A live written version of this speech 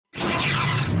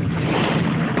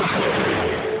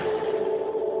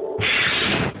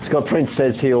Scott Prince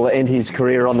says he'll end his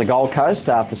career on the Gold Coast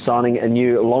after signing a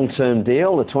new long-term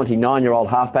deal. The 29-year-old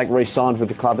halfback re-signed with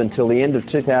the club until the end of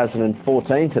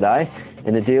 2014 today,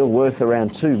 in a deal worth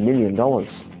around $2 million.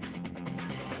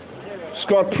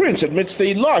 Scott Prince admits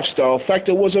the lifestyle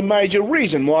factor was a major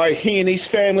reason why he and his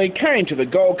family came to the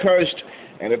Gold Coast,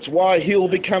 and it's why he'll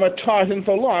become a Titan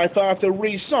for life after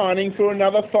re-signing for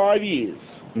another 5 years.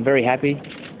 I'm very happy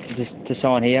to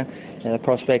sign here. The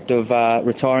prospect of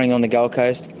retiring on the Gold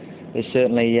Coast is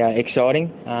certainly exciting.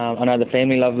 I know the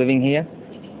family love living here,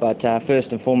 but first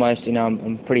and foremost,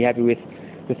 I'm pretty happy with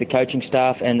the coaching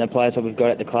staff and the players that we've got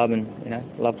at the club, and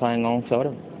love playing alongside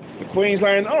them. The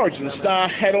Queensland Origin star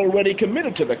had already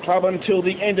committed to the club until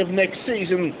the end of next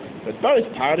season, but both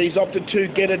parties opted to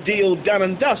get a deal done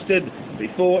and dusted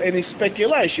before any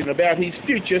speculation about his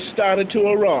future started to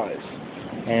arise.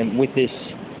 And with this,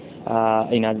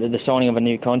 the signing of a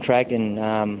new contract and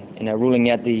ruling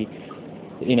out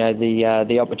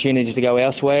the opportunities to go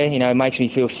elsewhere, it makes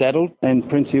me feel settled. And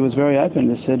Princey was very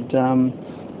open. He said,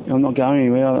 I'm not going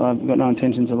anywhere. I've got no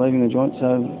intentions of leaving the joint,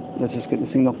 so let's just get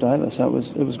this thing knocked over. So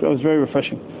it was very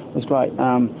refreshing. It was great.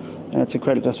 And it's a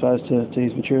credit, I suppose, to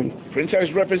his maturity. Prince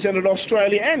has represented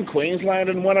Australia and Queensland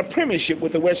and won a premiership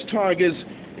with the West Tigers.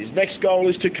 His next goal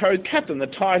is to co-captain the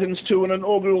Titans to an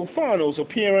inaugural finals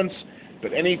appearance,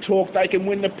 but any talk they can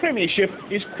win the premiership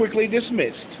is quickly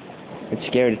dismissed. It's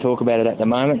scary to talk about it at the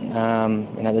moment.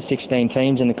 There's 16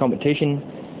 teams in the competition,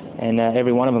 and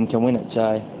every one of them can win it.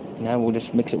 So, we'll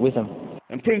just mix it with them.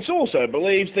 And Prince also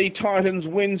believes the Titans'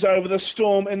 wins over the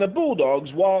Storm and the Bulldogs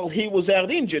while he was out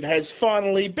injured has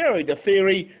finally buried the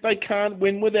theory they can't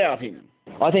win without him.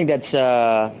 I think that's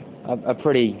a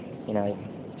pretty,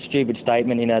 stupid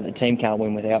statement. The team can't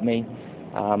win without me.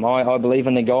 I believe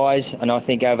in the guys, and I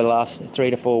think over the last 3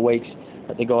 to 4 weeks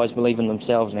that the guys believe in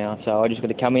themselves now. So I just got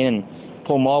to come in and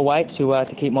pull my weight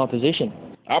to keep my position.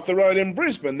 Up the road in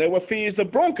Brisbane, there were fears the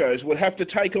Broncos would have to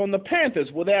take on the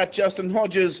Panthers without Justin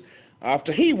Hodges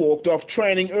after he walked off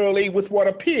training early with what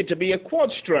appeared to be a quad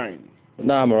strain.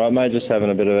 No, I'm all right, mate. Just having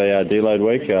a bit of a deload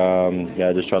week.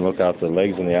 Just trying to look after the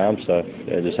legs and the arms. So,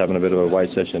 just having a bit of a weight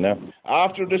session now.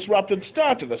 After a disrupted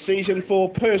start to the season for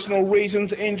personal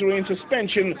reasons, injury and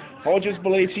suspension, Hodges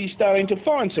believes he's starting to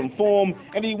find some form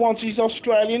and he wants his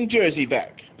Australian jersey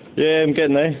back. Yeah, I'm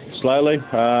getting there slowly.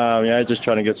 Just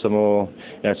trying to get some more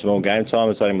game time.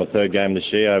 It's only my third game this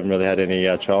year. I haven't really had any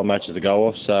trial matches to go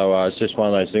off, so it's just one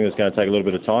of those things that's going to take a little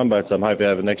bit of time. But I'm hoping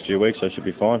over the next few weeks I should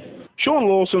be fine. Sean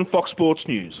Lawson, Fox Sports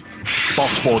News.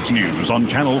 Fox Sports News on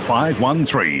Channel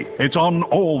 513. It's on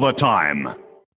all the time.